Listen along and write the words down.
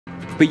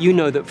But you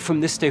know that from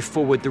this day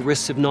forward, the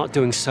risks of not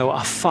doing so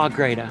are far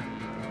greater.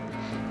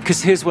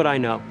 Because here's what I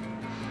know.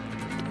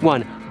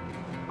 One,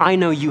 I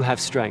know you have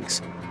strengths.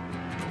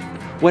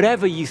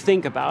 Whatever you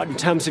think about in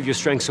terms of your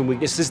strengths and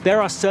weaknesses,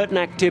 there are certain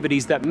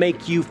activities that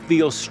make you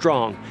feel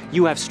strong.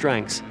 You have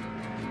strengths.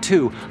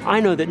 Two, I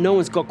know that no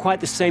one's got quite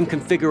the same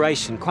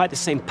configuration, quite the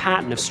same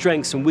pattern of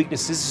strengths and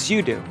weaknesses as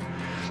you do.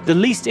 The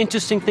least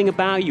interesting thing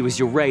about you is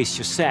your race,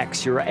 your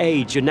sex, your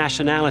age, your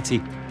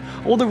nationality.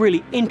 All the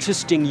really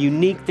interesting,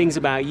 unique things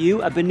about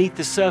you are beneath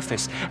the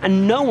surface,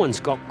 and no one's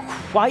got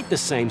quite the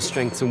same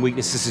strengths and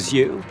weaknesses as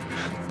you.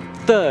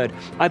 Third,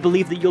 I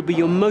believe that you'll be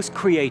your most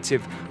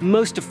creative,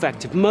 most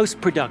effective,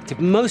 most productive,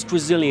 most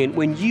resilient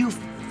when you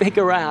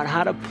figure out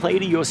how to play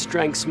to your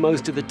strengths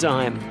most of the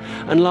time.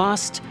 And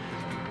last,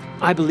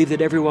 I believe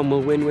that everyone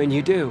will win when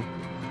you do.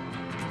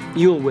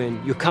 You'll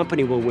win, your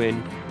company will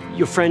win,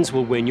 your friends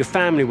will win, your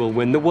family will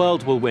win, the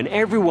world will win,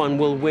 everyone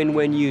will win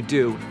when you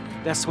do.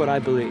 That's what I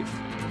believe.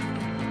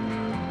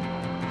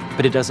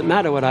 But it doesn't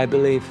matter what I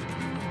believe.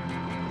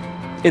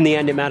 In the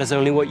end, it matters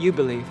only what you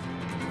believe.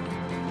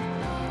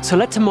 So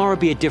let tomorrow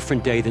be a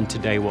different day than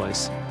today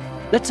was.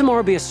 Let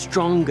tomorrow be a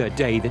stronger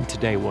day than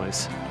today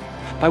was.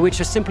 By which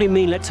I simply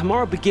mean let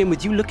tomorrow begin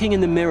with you looking in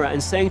the mirror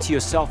and saying to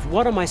yourself,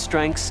 what are my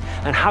strengths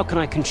and how can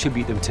I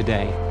contribute them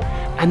today?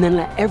 And then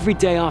let every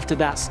day after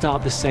that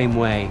start the same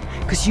way.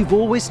 Because you've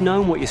always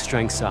known what your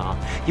strengths are.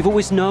 You've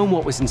always known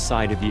what was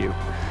inside of you.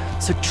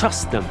 So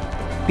trust them,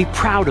 be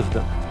proud of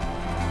them,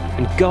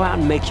 and go out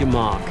and make your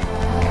mark.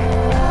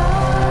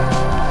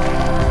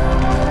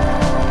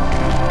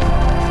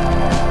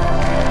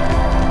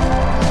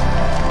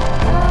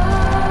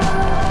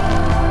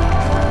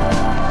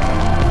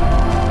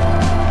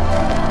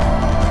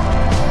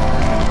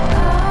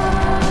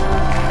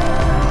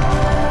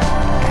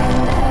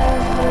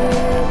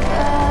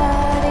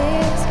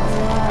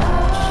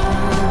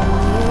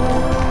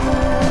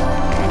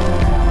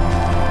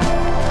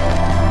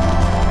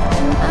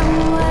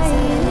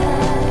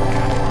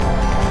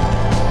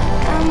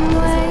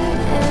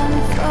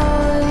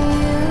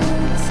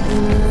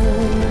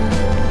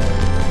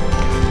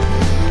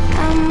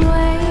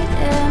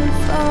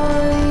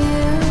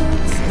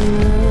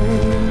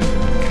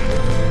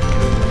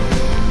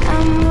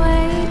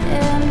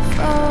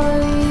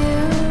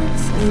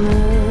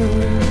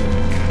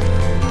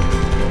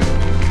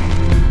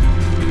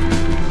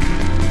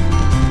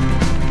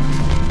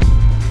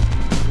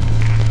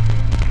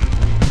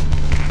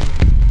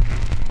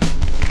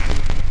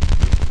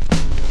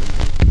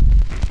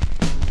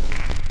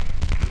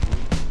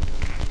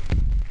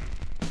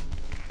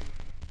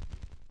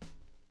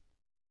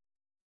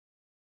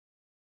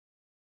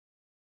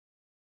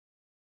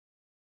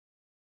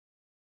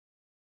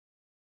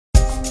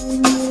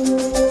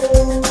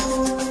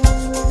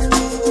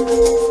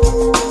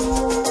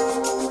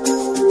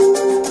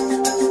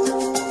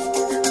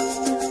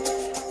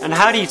 And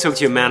how do you talk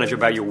to your manager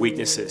about your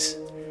weaknesses?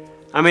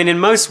 I mean, in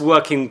most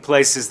working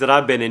places that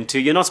I've been into,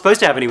 you're not supposed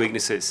to have any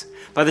weaknesses.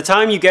 By the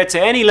time you get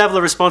to any level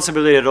of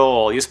responsibility at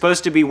all, you're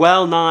supposed to be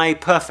well nigh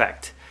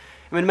perfect.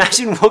 I mean,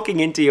 imagine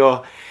walking into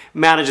your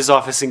manager's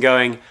office and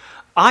going,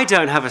 I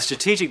don't have a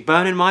strategic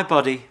bone in my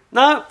body.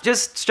 No,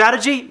 just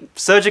strategy,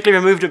 surgically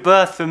removed at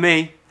birth for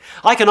me.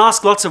 I can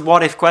ask lots of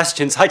what-if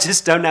questions, I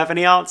just don't have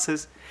any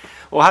answers.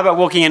 Or how about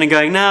walking in and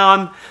going,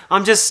 no,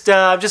 I'm just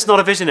not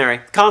a visionary.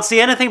 Can't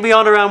see anything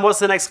beyond around what's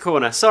the next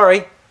corner.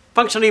 Sorry,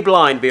 functionally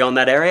blind beyond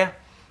that area.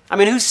 I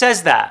mean, who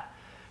says that?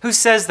 Who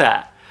says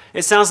that?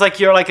 It sounds like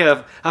you're like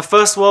a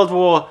First World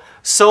War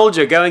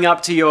soldier going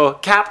up to your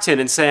captain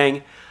and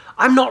saying,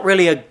 I'm not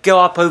really a go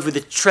up over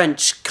the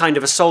trench kind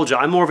of a soldier.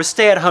 I'm more of a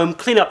stay at home,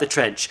 clean up the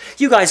trench.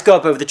 You guys go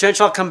up over the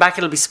trench, I'll come back,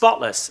 it'll be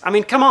spotless. I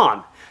mean, come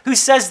on. Who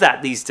says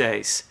that these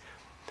days?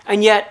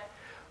 And yet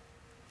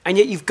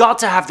you've got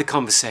to have the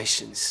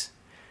conversations.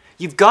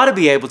 You've got to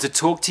be able to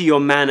talk to your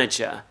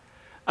manager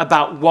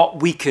about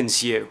what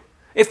weakens you.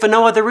 If for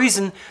no other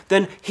reason,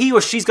 then he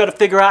or she's got to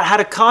figure out how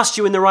to cast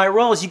you in the right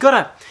roles. If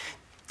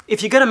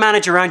you're going to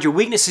manage around your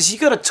weaknesses, you've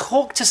got to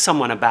talk to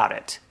someone about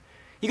it.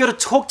 You've got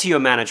to talk to your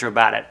manager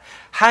about it.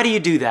 How do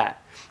you do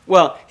that?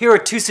 Well, here are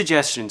two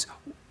suggestions.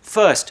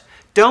 First,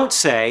 don't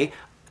say,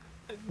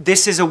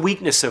 this is a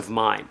weakness of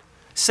mine.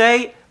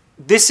 Say,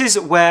 this is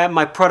where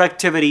my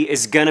productivity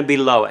is going to be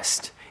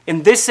lowest.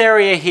 In this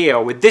area here,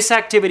 with this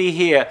activity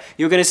here,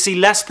 you're going to see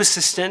less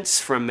persistence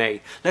from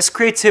me, less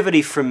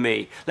creativity from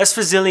me, less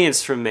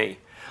resilience from me.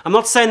 I'm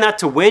not saying that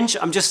to whinge,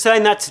 I'm just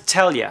saying that to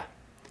tell you.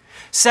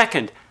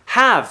 Second,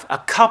 have a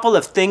couple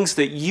of things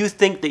that you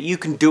think that you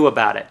can do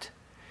about it.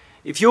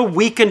 If you're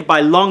weakened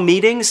by long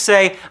meetings,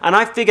 say, and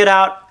I figured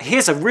out,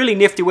 here's a really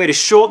nifty way to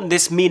shorten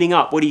this meeting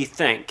up, what do you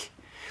think?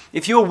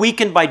 If you're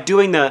weakened by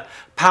doing the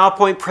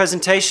PowerPoint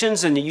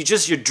presentations and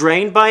you're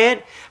drained by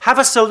it, have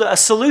a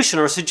solution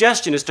or a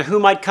suggestion as to who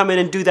might come in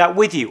and do that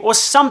with you, or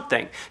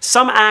something,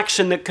 some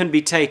action that can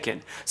be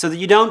taken so that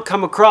you don't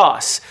come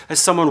across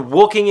as someone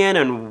walking in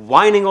and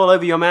whining all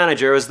over your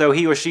manager as though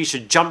he or she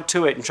should jump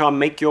to it and try and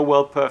make your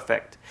world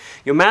perfect.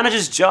 Your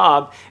manager's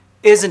job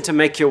isn't to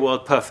make your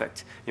world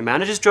perfect. Your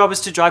manager's job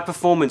is to drive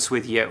performance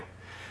with you.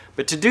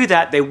 But to do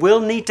that, they will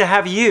need to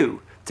have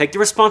you take the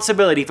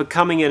responsibility for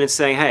coming in and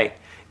saying, hey,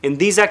 in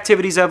these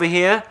activities over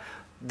here,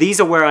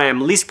 these are where I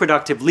am least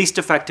productive, least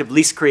effective,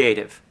 least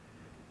creative.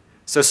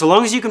 So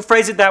long as you can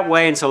phrase it that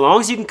way, and so long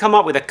as you can come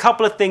up with a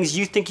couple of things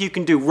you think you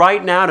can do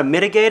right now to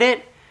mitigate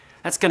it,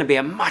 that's going to be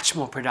a much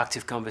more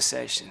productive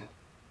conversation.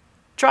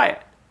 Try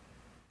it.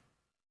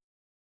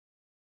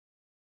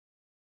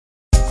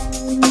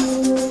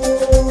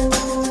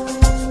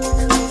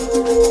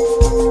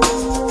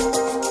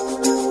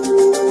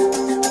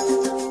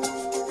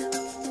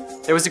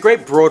 There was a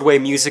great Broadway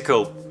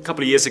musical a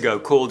couple of years ago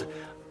called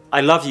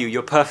I Love You,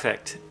 You're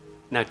Perfect,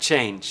 Now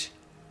Change,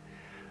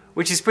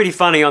 which is pretty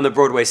funny on the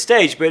Broadway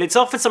stage, but it's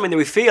often something that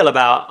we feel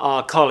about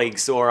our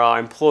colleagues or our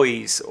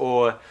employees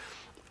or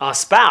our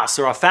spouse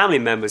or our family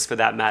members for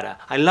that matter.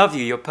 I love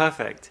you, you're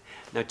perfect,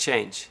 now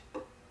change.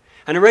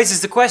 And it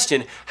raises the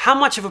question, how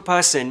much of a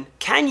person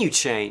can you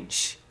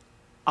change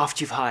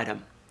after you've hired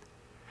them?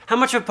 How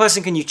much of a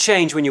person can you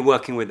change when you're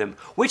working with them?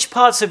 Which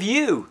parts of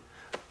you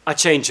are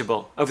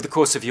changeable over the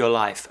course of your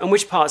life and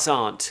which parts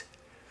aren't?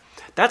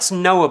 That's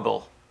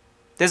knowable.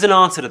 There's an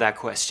answer to that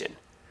question.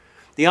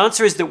 The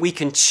answer is that we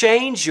can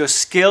change your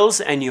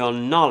skills and your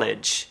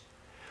knowledge,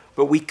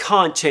 but we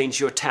can't change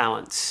your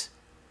talents.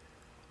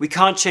 We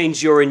can't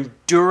change your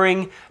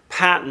enduring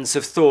patterns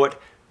of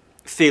thought,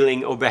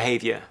 feeling, or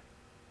behavior.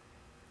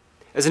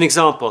 As an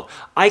example,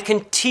 I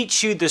can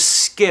teach you the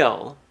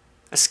skill.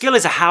 A skill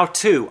is a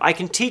how-to. I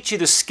can teach you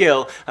the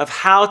skill of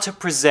how to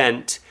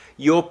present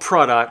your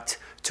product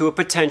to a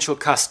potential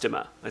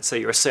customer. Let's say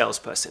you're a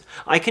salesperson.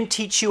 I can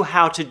teach you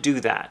how to do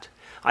that.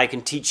 I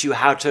can teach you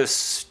how to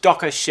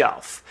stock a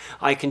shelf.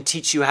 I can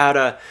teach you how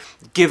to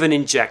give an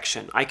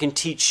injection. I can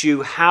teach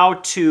you how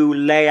to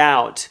lay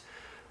out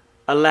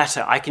a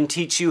letter. I can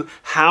teach you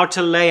how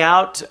to lay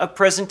out a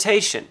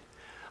presentation.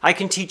 I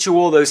can teach you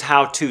all those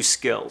how-to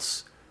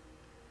skills.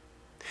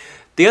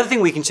 The other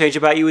thing we can change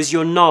about you is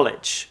your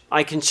knowledge.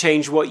 I can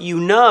change what you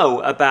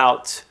know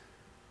about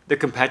the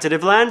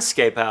competitive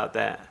landscape out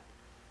there.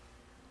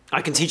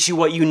 I can teach you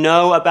what you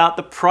know about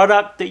the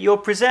product that you're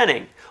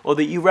presenting or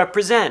that you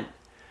represent.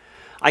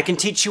 I can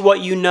teach you what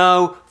you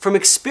know from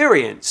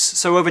experience.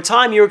 So over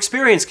time, your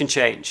experience can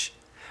change.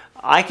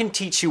 I can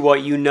teach you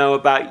what you know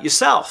about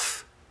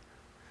yourself.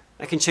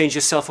 I can change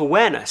your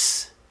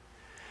self-awareness.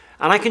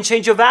 And I can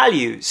change your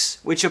values,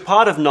 which are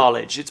part of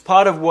knowledge. It's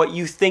part of what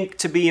you think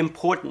to be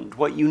important,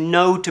 what you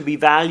know to be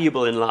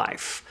valuable in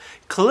life.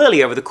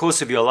 Clearly, over the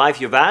course of your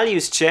life, your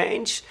values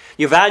change.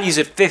 Your values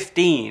at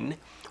 15,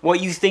 what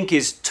you think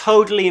is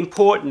totally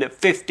important at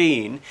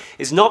 15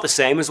 is not the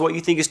same as what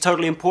you think is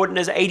totally important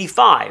as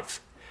 85.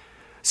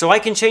 So I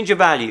can change your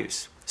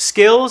values.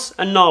 Skills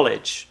and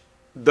knowledge,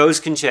 those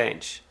can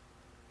change.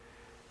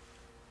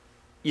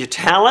 Your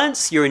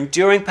talents, your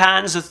enduring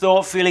patterns of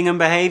thought, feeling, and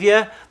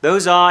behavior,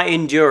 those are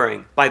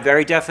enduring by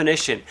very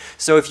definition.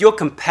 So if you're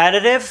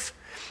competitive,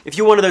 if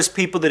you're one of those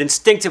people that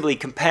instinctively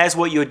compares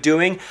what you're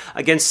doing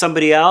against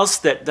somebody else,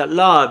 that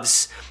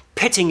loves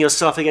pitting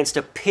yourself against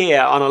a peer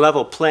on a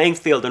level playing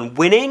field and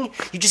winning,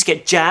 you just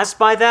get jazzed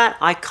by that,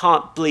 I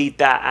can't bleed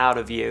that out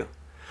of you.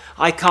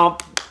 I can't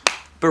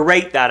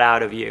berate that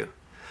out of you.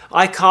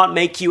 I can't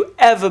make you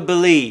ever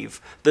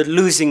believe that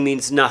losing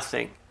means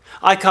nothing.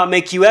 I can't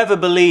make you ever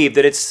believe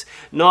that it's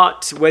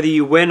not whether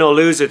you win or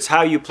lose, it's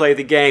how you play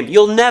the game.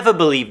 You'll never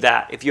believe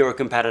that if you're a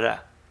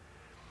competitor.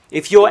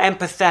 If you're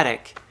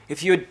empathetic,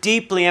 if you're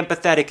deeply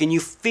empathetic and you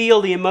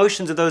feel the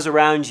emotions of those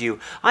around you,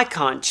 I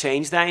can't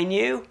change that in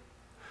you.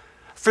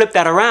 Flip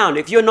that around.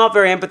 If you're not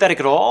very empathetic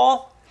at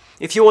all,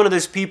 if you're one of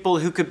those people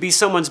who could be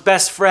someone's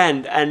best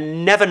friend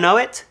and never know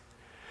it,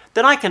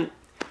 then I can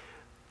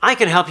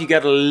help you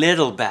get a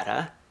little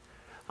better.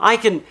 I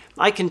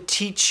can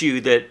teach you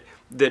that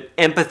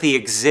empathy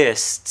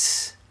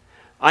exists.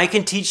 I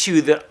can teach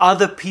you that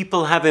other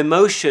people have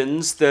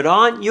emotions that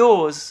aren't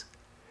yours.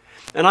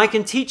 And I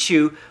can teach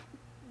you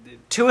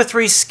 2 or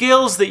 3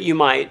 skills that you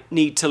might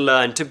need to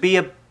learn to be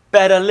a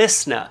better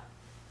listener.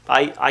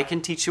 I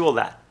can teach you all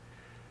that.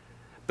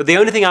 But the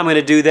only thing I'm going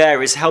to do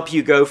there is help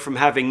you go from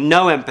having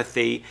no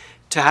empathy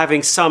to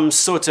having some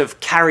sort of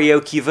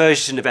karaoke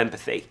version of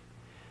empathy.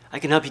 I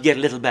can help you get a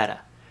little better.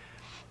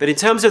 But in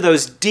terms of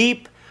those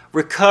deep,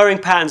 recurring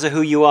patterns of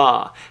who you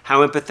are,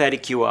 how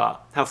empathetic you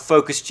are, how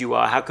focused you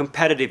are, how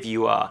competitive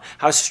you are,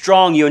 how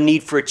strong your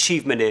need for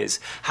achievement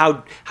is,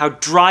 how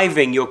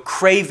driving your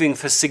craving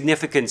for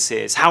significance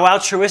is, how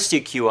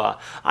altruistic you are,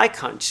 I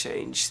can't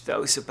change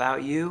those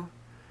about you.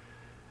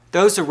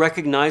 Those are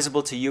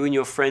recognizable to you and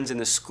your friends in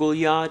the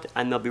schoolyard,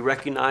 and they'll be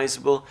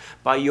recognizable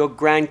by your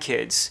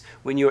grandkids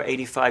when you're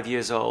 85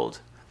 years old.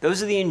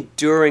 Those are the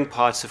enduring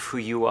parts of who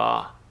you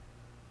are.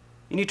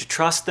 You need to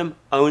trust them,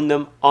 own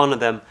them, honor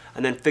them,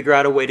 and then figure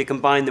out a way to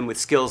combine them with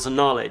skills and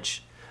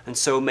knowledge, and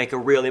so make a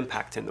real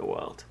impact in the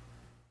world.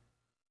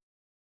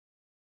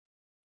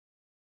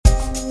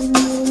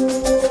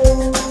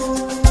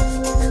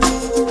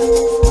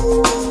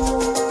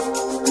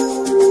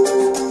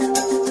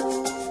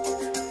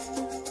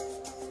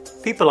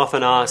 People often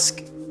often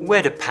ask,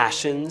 where do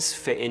passions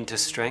fit into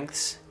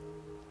strengths?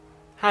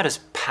 How does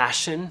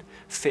passion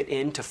fit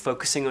into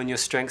focusing on your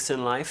strengths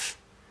in life?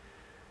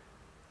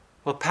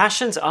 Well,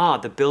 passions are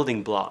the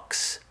building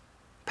blocks.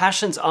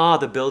 Passions are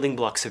the building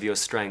blocks of your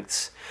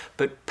strengths,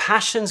 but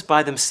passions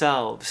by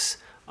themselves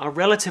are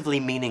relatively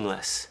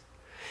meaningless.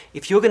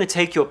 If you're going to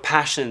take your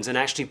passions and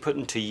actually put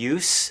them to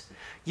use,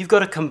 you've got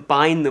to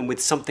combine them with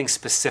something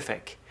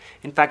specific.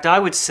 In fact, I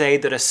would say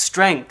that a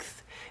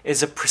strength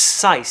is a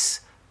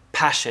precise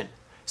passion.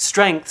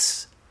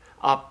 Strengths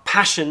are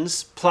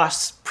passions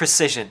plus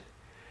precision.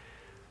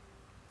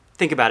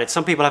 Think about it.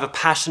 Some people have a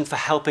passion for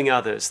helping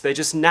others. They're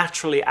just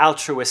naturally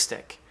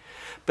altruistic.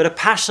 But a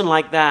passion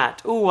like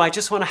that, ooh, I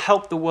just want to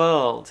help the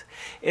world,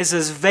 is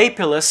as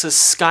vaporless as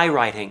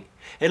skywriting.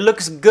 It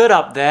looks good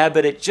up there,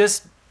 but it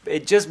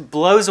just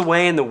blows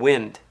away in the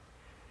wind.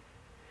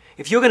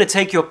 If you're going to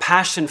take your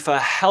passion for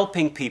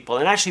helping people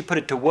and actually put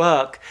it to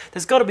work,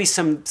 there's got to be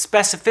some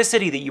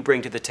specificity that you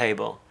bring to the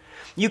table.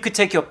 You could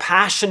take your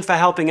passion for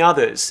helping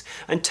others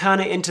and turn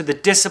it into the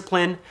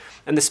discipline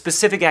and the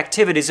specific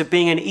activities of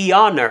being an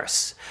ER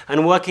nurse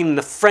and working in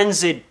the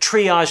frenzied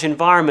triage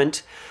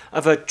environment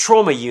of a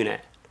trauma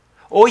unit.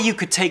 Or you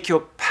could take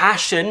your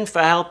passion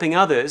for helping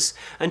others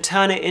and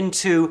turn it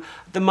into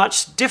the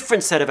much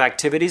different set of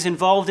activities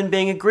involved in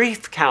being a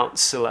grief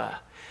counselor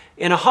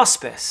in a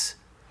hospice.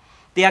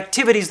 The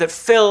activities that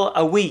fill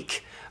a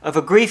week of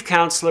a grief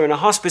counselor in a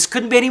hospice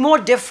couldn't be any more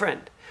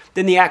different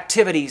than the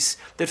activities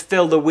that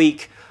fill the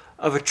week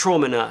of a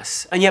trauma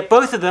nurse. And yet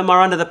both of them are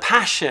under the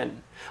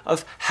passion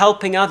of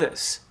helping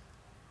others.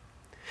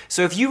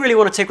 So if you really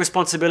want to take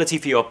responsibility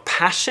for your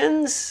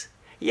passions,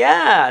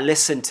 yeah,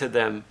 listen to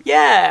them.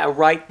 Yeah,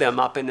 write them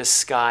up in the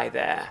sky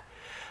there.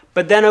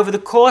 But then over the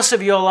course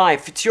of your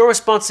life, it's your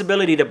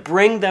responsibility to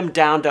bring them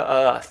down to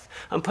earth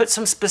and put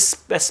some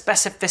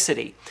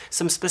specificity,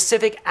 some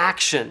specific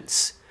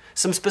actions,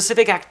 some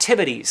specific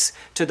activities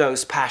to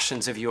those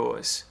passions of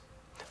yours.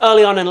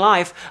 Early on in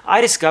life,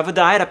 I discovered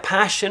that I had a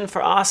passion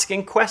for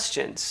asking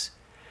questions.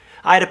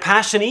 I had a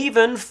passion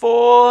even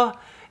for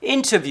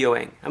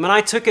interviewing. I mean,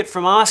 I took it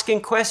from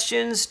asking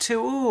questions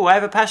to, I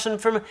have a passion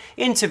for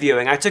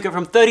interviewing. I took it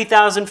from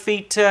 30,000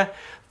 feet to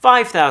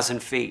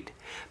 5,000 feet.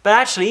 But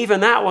actually,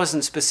 even that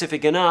wasn't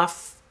specific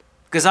enough,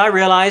 because I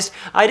realized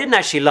I didn't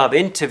actually love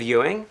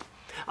interviewing.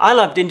 I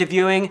loved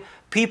interviewing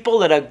people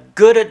that are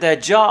good at their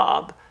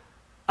job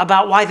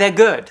about why they're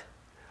good.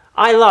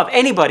 I love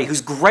anybody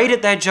who's great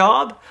at their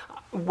job,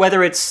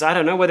 whether it's, I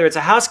don't know, whether it's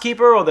a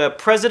housekeeper or the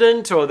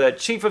president or the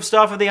chief of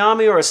staff of the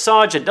army or a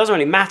sergeant, doesn't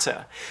really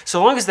matter.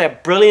 So long as they're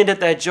brilliant at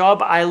their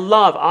job, I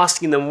love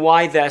asking them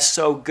why they're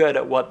so good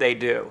at what they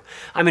do.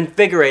 I'm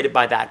invigorated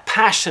by that,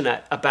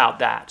 passionate about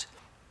that.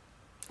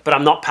 But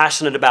I'm not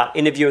passionate about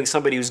interviewing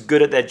somebody who's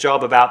good at their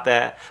job about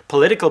their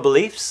political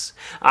beliefs.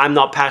 I'm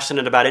not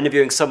passionate about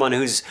interviewing someone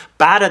who's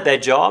bad at their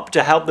job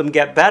to help them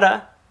get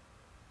better.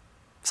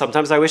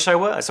 Sometimes I wish I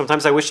were.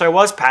 Sometimes I wish I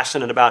was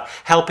passionate about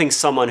helping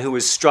someone who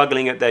was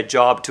struggling at their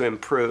job to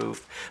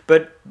improve.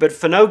 But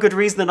for no good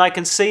reason that I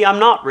can see, I'm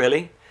not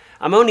really.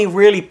 I'm only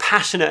really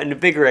passionate and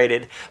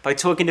invigorated by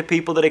talking to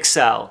people that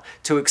excel,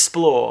 to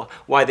explore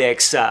why they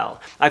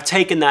excel. I've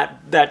taken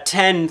that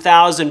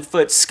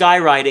 10,000-foot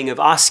skywriting of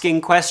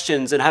asking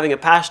questions and having a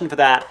passion for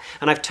that,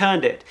 and I've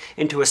turned it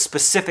into a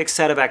specific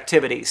set of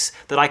activities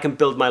that I can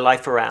build my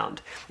life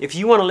around. If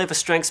you want to live a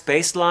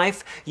strengths-based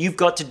life, you've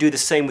got to do the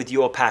same with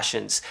your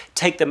passions.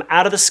 Take them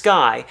out of the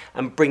sky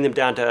and bring them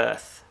down to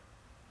earth.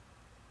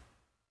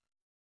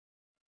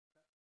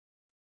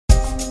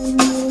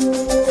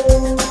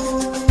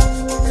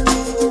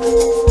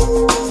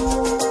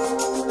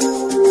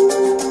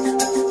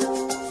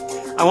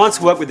 I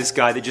once worked with this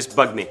guy that just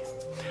bugged me.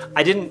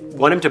 I didn't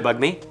want him to bug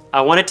me.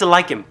 I wanted to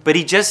like him, but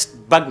he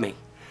just bugged me.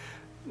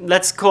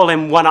 Let's call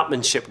him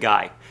one-upmanship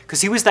guy,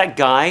 because he was that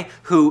guy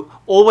who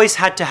always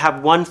had to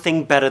have one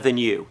thing better than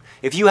you.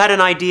 If you had an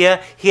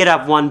idea, he'd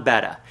have one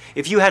better.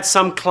 If you had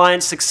some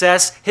client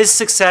success, his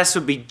success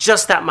would be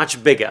just that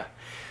much bigger.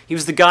 He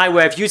was the guy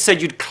where if you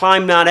said you'd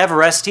climb Mount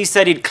Everest, he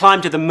said he'd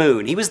climb to the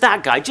moon. He was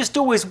that guy, just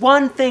always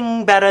one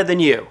thing better than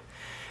you.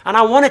 And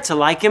I wanted to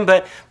like him,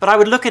 but I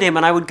would look at him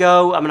and I would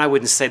go, I mean, I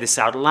wouldn't say this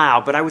out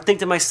loud, but I would think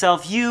to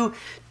myself, you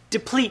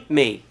deplete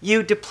me.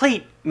 You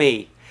deplete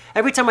me.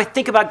 Every time I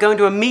think about going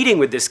to a meeting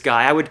with this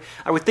guy, I would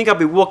think I'd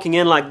be walking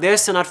in like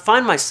this, and I'd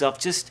find myself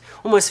just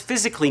almost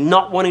physically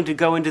not wanting to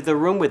go into the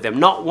room with him,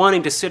 not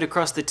wanting to sit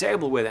across the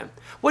table with him.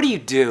 What do you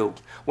do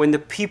when the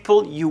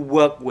people you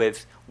work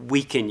with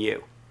weaken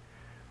you?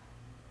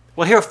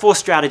 Well, here are 4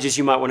 strategies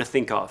you might want to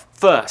think of.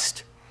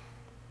 First,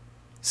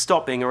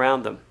 stop being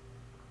around them.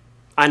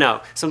 I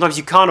know, sometimes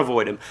you can't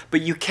avoid them,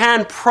 but you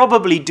can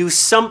probably do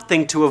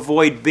something to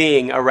avoid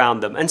being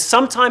around them. And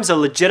sometimes a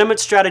legitimate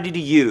strategy to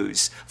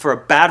use for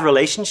a bad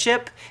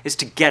relationship is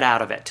to get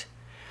out of it.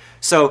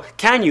 So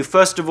can you,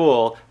 first of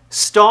all,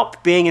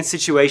 stop being in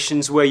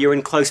situations where you're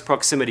in close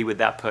proximity with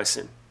that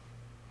person?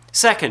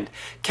 Second,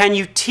 can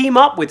you team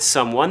up with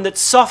someone that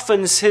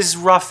softens his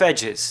rough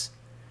edges?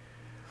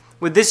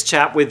 with this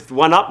chap, with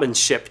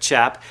one-upmanship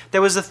chap,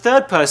 there was a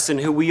third person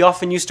who we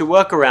often used to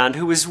work around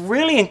who was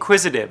really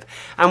inquisitive.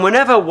 And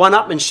whenever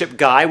one-upmanship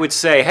guy would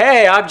say,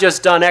 hey, I've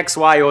just done X,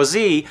 Y, or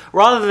Z,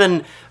 rather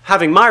than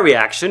having my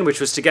reaction, which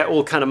was to get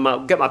all kind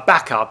of get my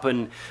back up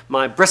and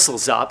my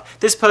bristles up,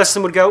 this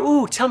person would go,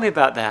 ooh, tell me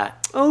about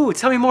that. Ooh,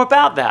 tell me more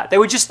about that. They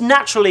were just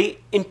naturally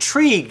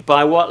intrigued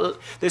by what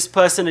this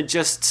person had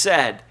just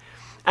said.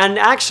 And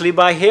actually,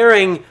 by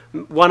hearing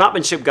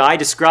one-upmanship guy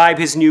describe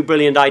his new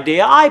brilliant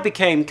idea, I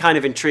became kind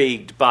of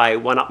intrigued by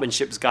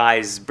one-upmanship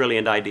guy's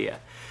brilliant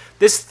idea.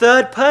 This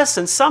third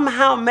person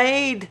somehow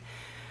made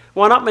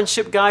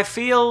one-upmanship guy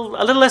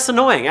feel a little less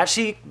annoying.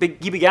 Actually,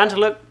 he began to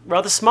look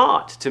rather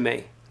smart to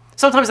me.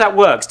 Sometimes that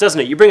works,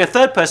 doesn't it? You bring a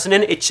third person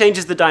in, it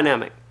changes the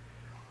dynamic.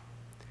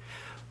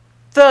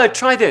 Third,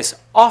 try this.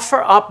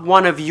 Offer up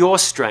one of your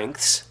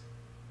strengths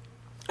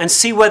and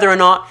see whether or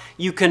not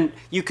you can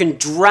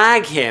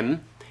drag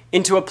him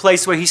into a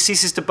place where he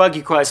ceases to bug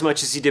you quite as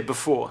much as he did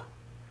before.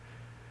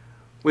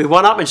 With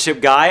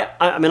one-upmanship guy,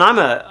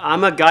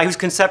 I'm a guy who's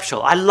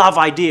conceptual. I love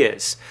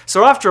ideas.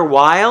 So after a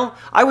while,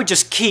 I would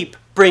just keep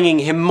bringing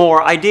him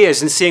more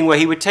ideas and seeing where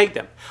he would take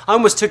them. I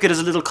almost took it as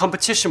a little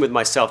competition with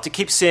myself to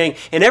keep seeing,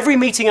 in every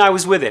meeting I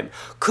was with him,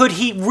 could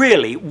he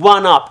really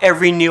one-up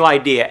every new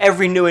idea,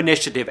 every new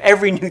initiative,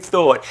 every new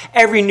thought,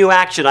 every new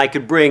action I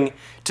could bring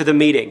to the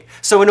meeting.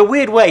 So in a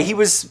weird way, he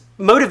was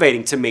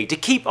motivating to me to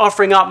keep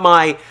offering up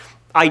my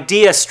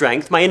idea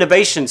strength, my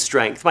innovation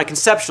strength, my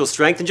conceptual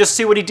strength, and just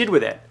see what he did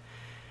with it.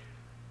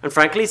 And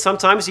frankly,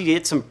 sometimes he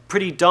did some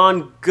pretty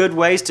darn good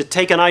ways to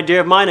take an idea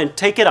of mine and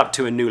take it up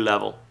to a new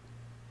level.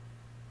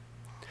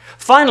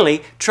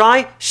 Finally,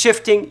 try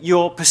shifting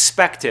your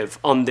perspective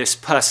on this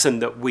person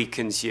that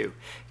weakens you.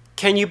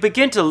 Can you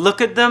begin to look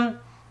at them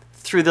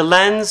through the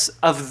lens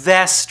of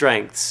their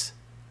strengths?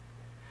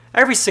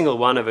 Every single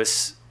one of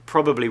us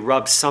probably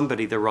rubs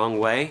somebody the wrong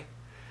way.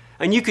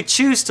 And you could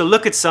choose to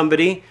look at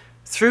somebody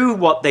through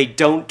what they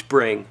don't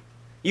bring.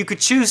 You could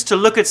choose to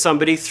look at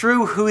somebody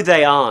through who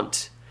they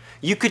aren't.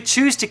 You could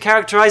choose to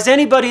characterize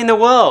anybody in the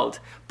world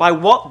by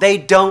what they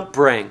don't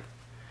bring.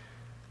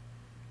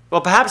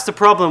 Well, perhaps the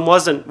problem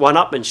wasn't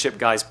one-upmanship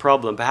guy's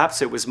problem.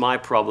 Perhaps it was my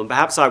problem.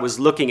 Perhaps I was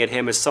looking at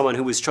him as someone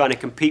who was trying to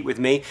compete with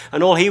me,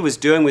 and all he was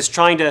doing was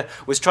trying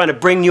to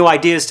bring new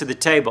ideas to the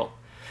table.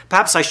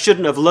 Perhaps I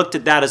shouldn't have looked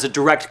at that as a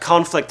direct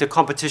conflict or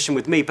competition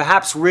with me.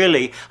 Perhaps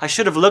really I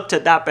should have looked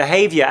at that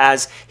behavior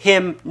as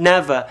him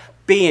never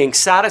being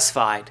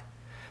satisfied.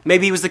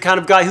 Maybe he was the kind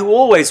of guy who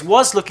always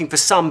was looking for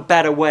some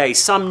better way,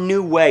 some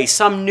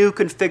new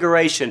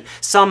configuration,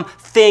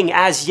 something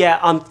as yet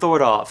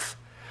unthought of.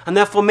 And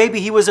therefore maybe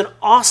he was an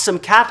awesome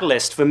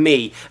catalyst for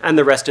me and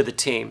the rest of the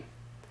team.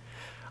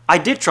 I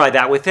did try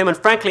that with him, and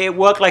frankly it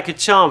worked like a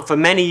charm for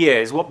many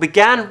years. What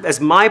began as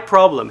my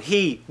problem,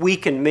 he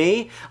weakened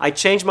me, I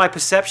changed my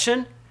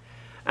perception,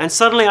 and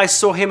suddenly I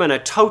saw him in a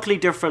totally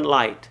different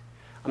light.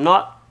 I'm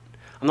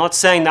not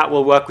saying that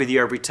will work with you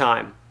every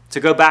time. To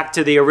go back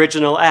to the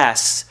original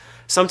S,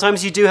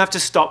 sometimes you do have to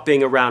stop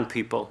being around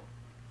people.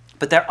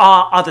 But there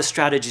are other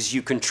strategies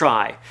you can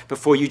try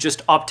before you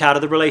just opt out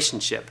of the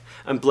relationship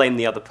and blame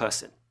the other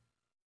person.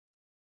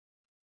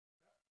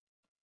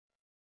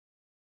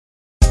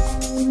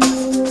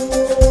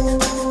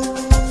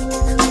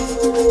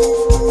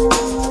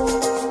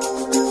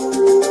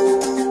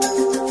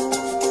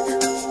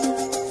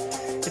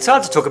 It's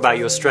hard to talk about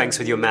your strengths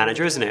with your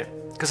manager, isn't it?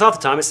 Because half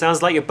the time it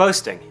sounds like you're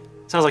boasting.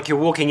 It sounds like you're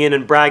walking in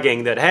and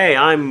bragging that, hey,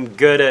 I'm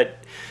good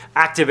at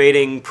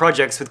activating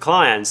projects with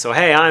clients, or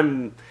hey,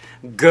 I'm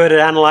good at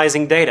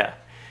analyzing data.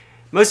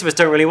 Most of us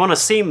don't really want to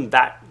seem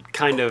that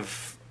kind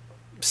of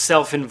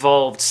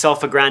self-involved,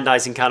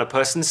 self-aggrandizing kind of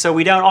person, so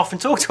we don't often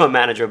talk to a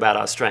manager about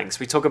our strengths.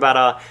 We talk about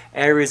our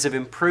areas of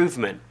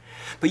improvement.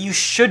 But you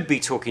should be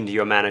talking to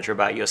your manager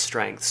about your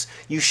strengths.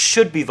 You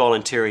should be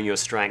volunteering your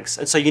strengths.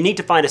 And so you need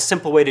to find a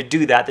simple way to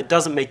do that that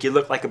doesn't make you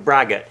look like a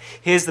braggart.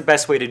 Here's the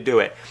best way to do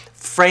it.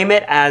 Frame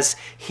it as,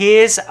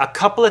 here's a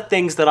couple of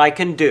things that I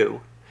can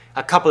do,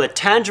 a couple of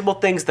tangible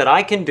things that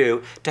I can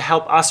do to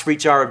help us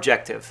reach our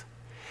objective.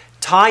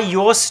 Tie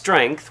your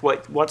strength,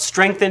 what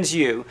strengthens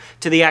you,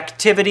 to the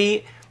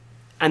activity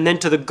and then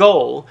to the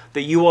goal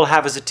that you all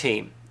have as a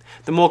team.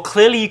 The more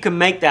clearly you can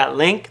make that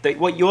link, that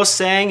what you're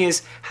saying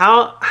is,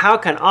 how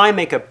can I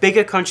make a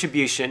bigger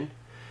contribution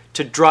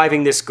to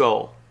driving this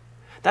goal?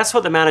 That's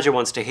what the manager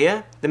wants to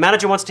hear. The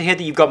manager wants to hear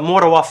that you've got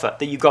more to offer,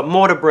 that you've got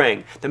more to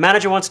bring. The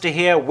manager wants to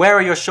hear, where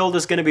are your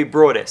shoulders going to be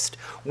broadest?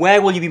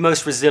 Where will you be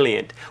most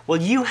resilient?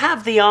 Well, you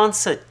have the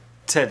answer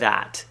to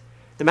that.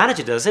 The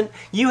manager doesn't.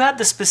 You have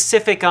the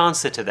specific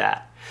answer to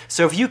that.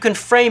 So if you can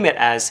frame it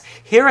as,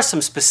 here are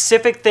some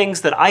specific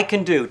things that I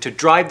can do to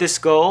drive this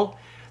goal,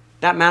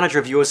 that manager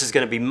of yours is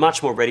going to be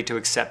much more ready to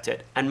accept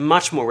it and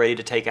much more ready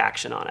to take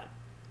action on it.